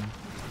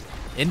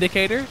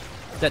indicator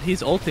that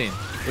he's ulting,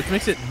 which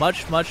makes it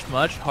much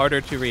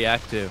harder to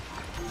react to.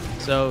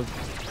 So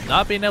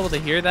not being able to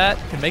hear that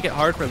can make it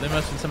hard for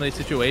Lumos in some of these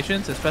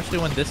situations, especially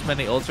when this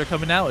many ults are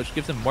coming out, which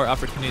gives him more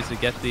opportunities to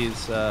get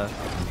these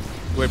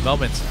weird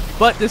moments.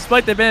 But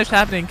despite the banish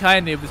happening,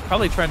 Kainoob is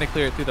probably trying to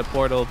clear it through the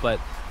portal, but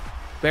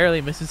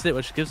barely misses it,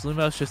 which gives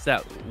Lumos just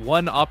that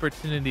one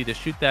opportunity to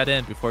shoot that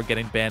in before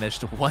getting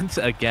banished once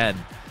again.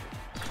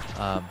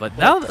 But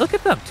now look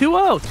at them,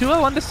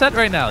 2-0 on the set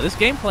right now. This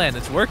game plan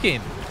is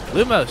working.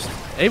 Lumos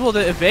able to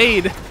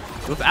evade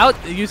without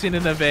using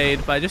an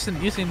evade, by just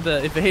using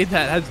the evade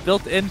that has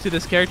built into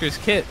this character's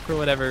kit for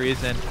whatever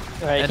reason.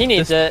 Right, he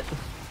needs it.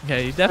 Yeah,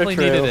 he definitely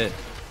needed it.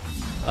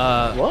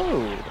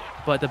 Whoa.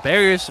 But the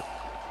barriers,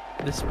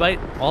 despite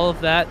all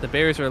of that, the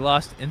barriers are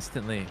lost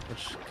instantly,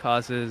 which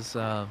causes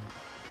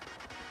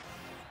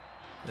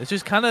it's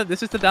just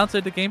this is the downside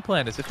of the game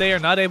plan, is if they are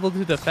not able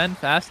to defend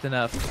fast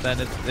enough, then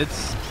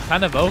it's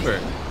kind of over.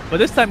 But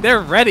this time they're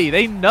ready.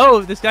 They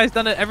know this guy's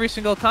done it every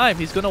single time.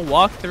 He's going to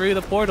walk through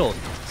the portal.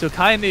 So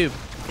Kainoob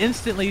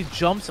instantly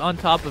jumps on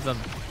top of him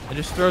and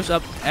just throws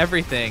up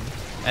everything.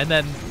 And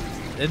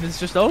it's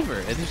just over.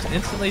 It just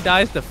instantly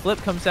dies. The flip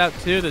comes out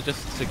too to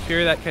just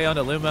secure that KO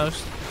onto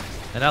Lumos.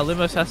 And now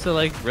Lumos has to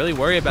like really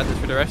worry about this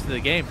for the rest of the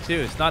game too.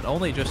 It's not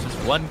only just this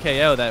one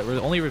KO that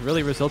only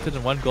really resulted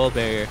in one gold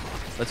barrier,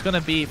 but it's going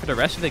to be for the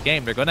rest of the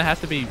game. They're going to have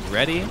to be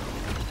ready.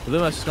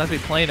 Lumos is going to be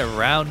playing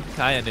around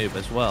Kaya Noob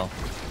as well.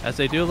 As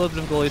they do a little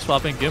bit of goalie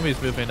swapping,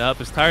 Gumi's moving up.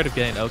 Is tired of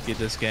getting Oki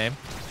this game.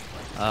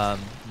 Now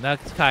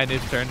it's Kaya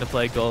Noob's turn to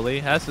play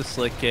goalie. Has the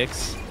slick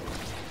kicks,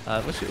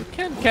 which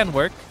can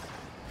work.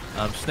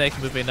 Snake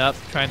moving up,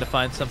 trying to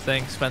find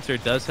something. Spencer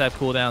does have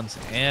cooldowns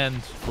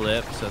and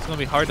flip, so it's going to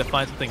be hard to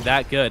find something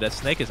that good, as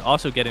Snake is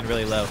also getting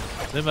really low.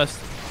 Lumos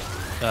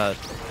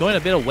going a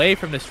bit away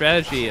from the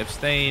strategy of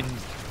fighting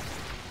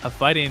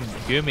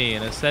Gumi,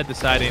 and instead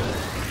deciding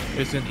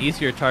there's an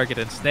easier target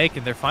in Snake,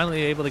 and they're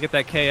finally able to get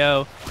that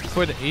KO.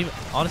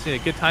 Honestly, a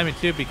good timing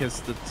too,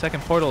 because the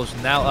second portal is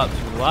now up.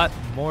 So a lot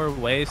more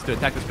ways to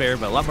attack this barrier,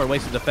 but a lot more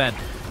ways to defend.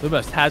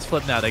 Lumos has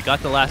flip now. They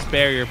got the last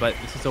barrier, but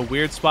this is a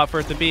weird spot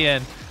for it to be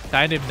in.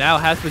 Kind of now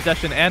has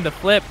possession and the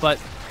flip, but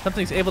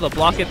something's able to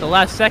block it the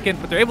last second,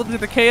 but they're able to get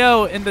the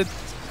KO, and the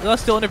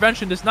Celestial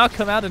Intervention does not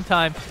come out in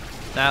time.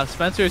 Now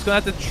Spencer is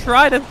going to have to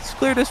try to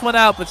clear this one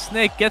out, but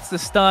Snake gets the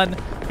stun,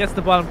 gets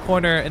the bottom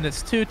corner, and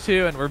it's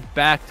 2-2, and we're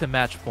back to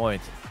match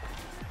point.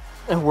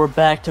 And we're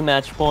back to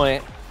match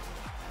point.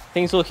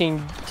 Things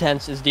looking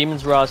tense as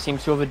Demon's Raw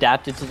seems to have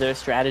adapted to their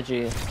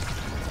strategy.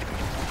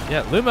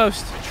 Yeah,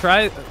 Lumos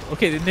try.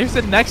 Okay, here's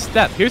the next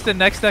step. Here's the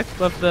next step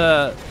of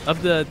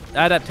the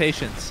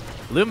adaptations.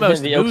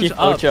 Lumos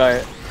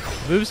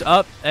moves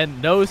up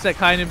and knows that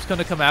Kainum's going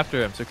to come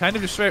after him. So kind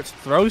of just straight up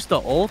throws the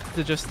ult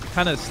to just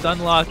kind of stun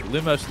lock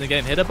Lumos and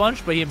getting hit a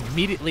bunch, but he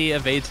immediately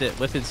evades it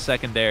with his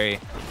secondary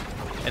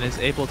and is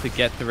able to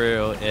get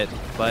through it.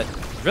 But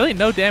really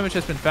no damage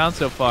has been found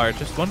so far.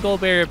 Just one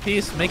gold barrier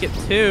apiece, make it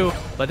 2,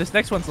 but this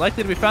next one's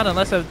likely to be found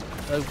unless a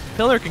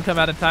pillar can come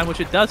out in time, which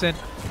it doesn't.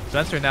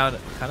 Spencer now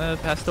kind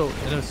of has to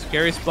in a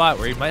scary spot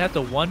where he might have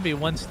to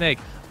 1v1 Snake,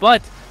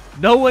 but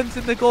no one's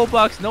in the gold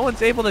box. No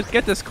one's able to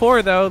get this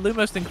core though,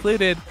 Lumos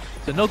included,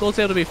 so no gold's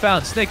able to be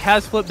found. Snake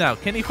has flipped now.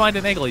 Can he find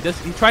an angle? He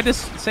tried this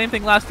same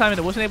thing last time and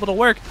it wasn't able to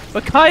work,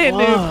 but Kaya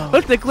Noob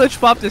with the glitch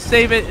pop to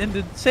save it and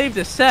to save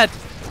the set.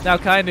 Now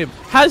Kaya Noob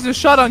has the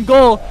shot on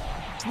goal.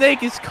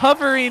 Snake is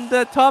covering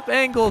the top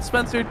angle.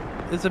 Spencer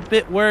is a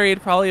bit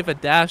worried, probably of a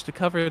dash to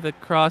cover the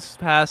cross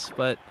pass,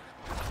 but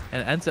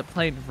and ends up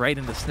playing right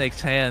into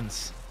Snake's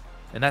hands.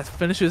 And that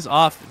finishes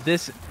off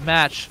this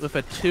match with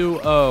a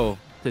 2-0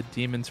 to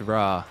Demon's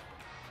Raw.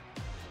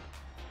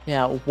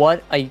 Yeah,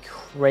 what a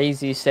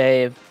crazy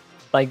save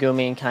by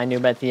Gumi and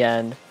Kainoob at the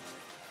end.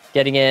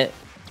 Getting it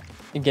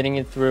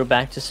through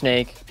back to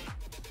Snake,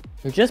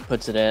 who just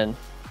puts it in.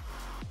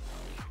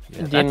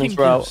 Yeah, Demon's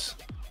Raw,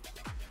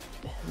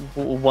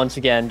 once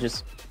again,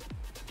 just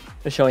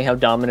showing how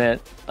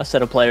dominant a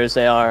set of players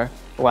they are.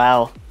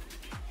 Wow.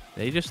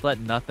 They just let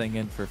nothing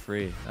in for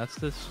free. That's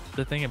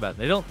the thing about it.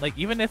 They don't, like,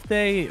 even if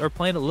they are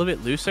playing a little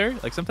bit looser,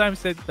 like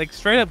sometimes they, like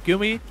straight up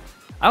Gumi,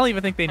 I don't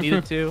even think they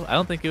needed to. I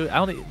don't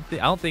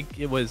think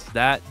it was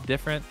that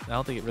different. I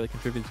don't think it really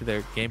contributed to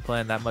their game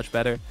plan that much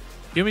better.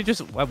 Gumi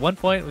just at one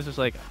point was just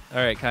like, all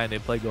right, kind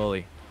of play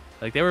goalie.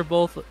 Like they were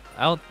both.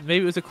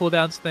 Maybe it was a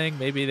cooldowns thing.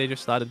 Maybe they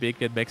just thought it'd be a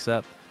good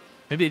mix-up.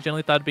 Maybe they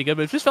generally thought it'd be good,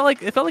 but it just felt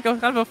like a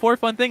kind of a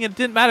for-fun thing. And it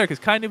didn't matter because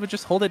kind of would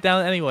just hold it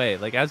down anyway,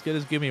 like as good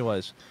as Gumi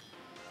was.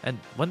 And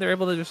when they're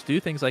able to just do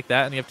things like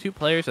that, and you have two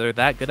players that are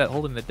that good at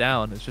holding it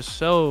down, it's just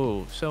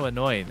so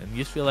annoying. And you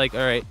just feel like,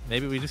 all right,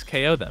 maybe we just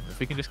KO them. If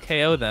we can just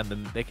KO them,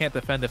 then they can't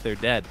defend if they're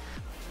dead.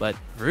 But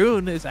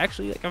Rune is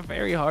actually like a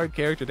very hard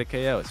character to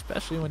KO,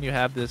 especially when you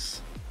have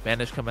this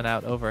bandage coming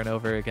out over and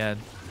over again.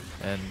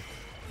 And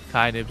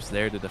Kainub's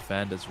there to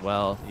defend as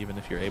well, even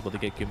if you're able to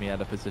get Gumi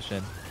out of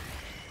position.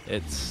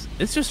 It's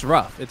just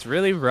rough. It's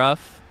really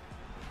rough.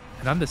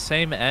 And on the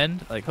same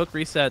end, like Hook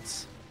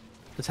resets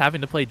is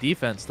having to play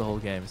defense the whole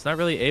game. It's not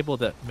really able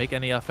to make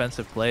any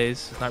offensive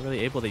plays. It's not really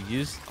able to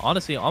use,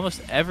 honestly,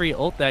 almost every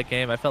ult that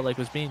game I felt like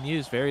was being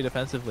used very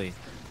defensively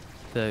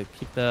to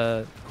keep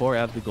the core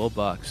out of the gold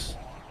box.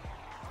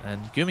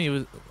 And Gumi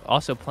was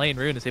also playing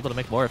Rune, is able to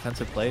make more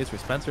offensive plays, where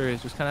Spencer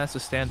is just kind of has to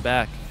stand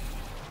back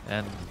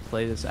and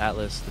play this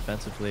Atlas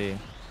defensively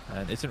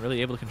and isn't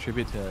really able to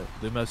contribute to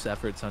Lumos'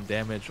 efforts on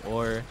damage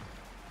or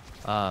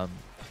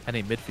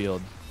any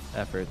midfield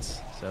efforts.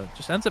 So it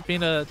just ends up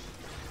being a...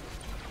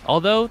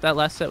 Although that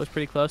last set was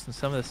pretty close and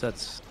some of the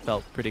sets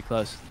felt pretty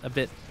close,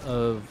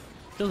 feels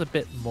a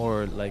bit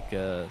more like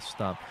a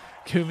stump.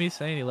 Gumi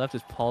saying he left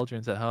his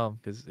pauldrons at home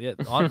because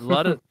on a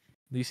lot of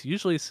you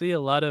usually see a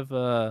lot of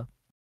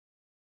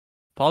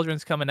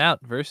pauldrons coming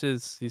out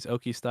versus these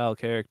Oki style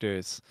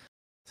characters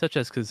such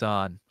as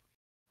Kazan,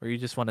 where you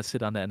just want to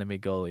sit on the enemy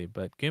goalie.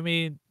 But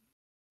Gumi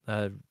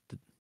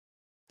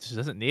just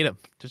doesn't need him.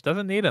 Just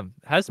doesn't need him.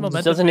 Has momentum.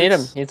 Just doesn't need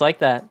him. He's like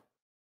that.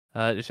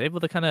 Just able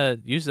to kind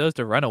of use those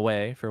to run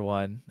away for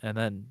one, and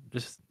then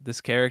just this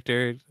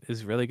character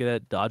is really good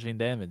at dodging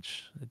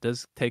damage. It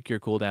does take your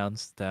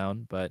cooldowns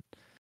down, but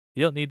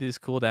you don't need these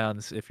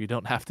cooldowns if you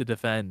don't have to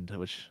defend,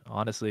 which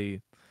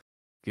honestly,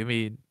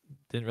 Gumi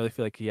didn't really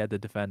feel like he had to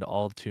defend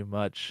all too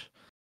much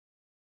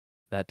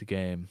that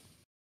game.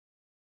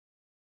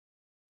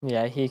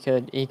 Yeah, he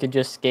could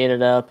just skate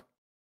it up,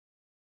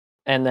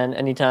 and then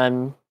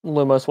anytime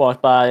Lumos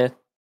walked by,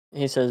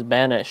 he says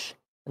banish,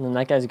 and then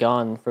that guy's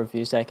gone for a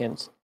few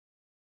seconds.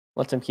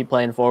 Lets him keep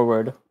playing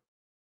forward.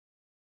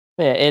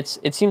 But yeah,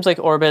 it seems like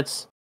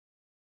Orbit's,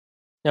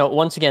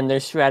 once again, their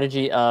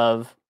strategy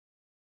of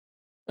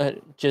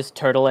just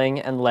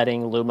turtling and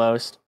letting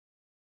Lumos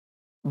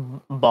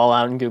ball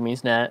out in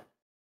Gumi's net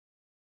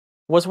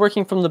was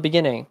working from the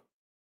beginning.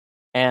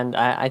 And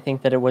I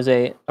think that it was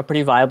a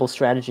pretty viable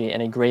strategy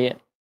and a great,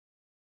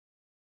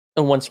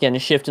 and once again, a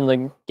shift in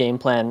the game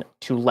plan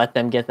to let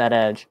them get that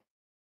edge.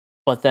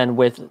 But then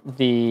with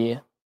the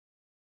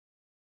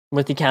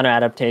counter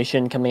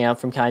adaptation coming out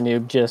from Kai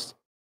Noob just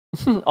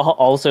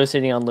also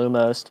sitting on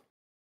Lumos,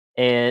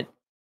 they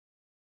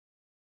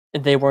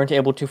weren't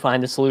able to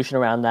find a solution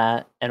around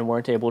that and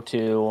weren't able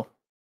to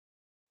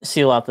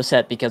seal out the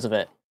set because of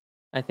it.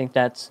 I think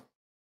that's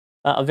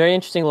a very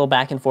interesting little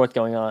back and forth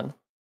going on.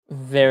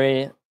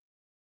 Very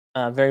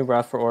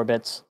rough for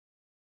Orbits,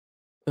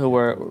 who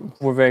were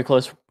very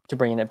close to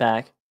bringing it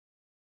back.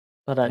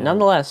 But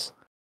nonetheless,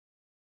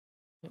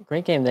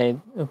 great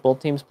game.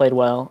 Both teams played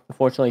well.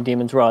 Unfortunately,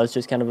 Demon's Raw is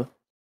just kind of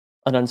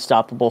an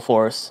unstoppable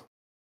force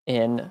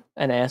in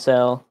an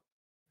ASL.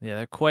 Yeah,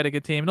 they're quite a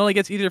good team. It only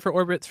gets easier for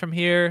Orbits from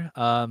here.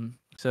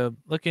 So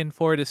looking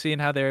forward to seeing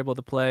how they're able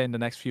to play in the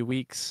next few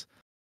weeks.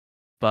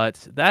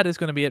 But that is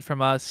going to be it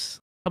from us.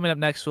 Coming up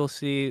next, we'll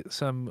see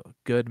some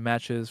good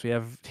matches. We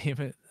have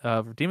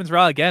Demon's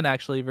Raw again,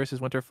 actually, versus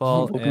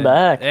Winterfall. Welcome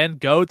back. And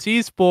Goat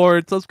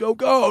Esports. Let's go,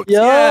 Goats!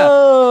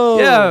 Yo!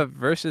 Yeah,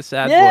 versus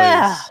Sad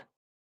Boys.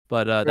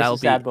 But that'll be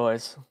Sad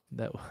Boys.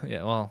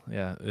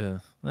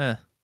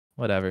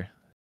 Whatever.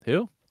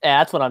 Who? Yeah,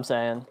 that's what I'm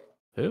saying.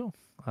 Who?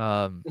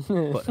 But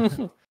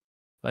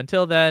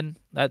until then,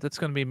 that's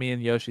going to be me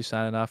and Yoshi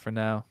signing off for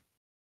now.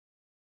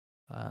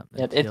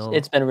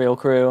 It's been real,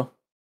 crew.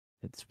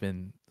 It's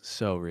been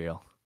so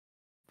real.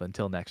 But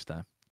until next time.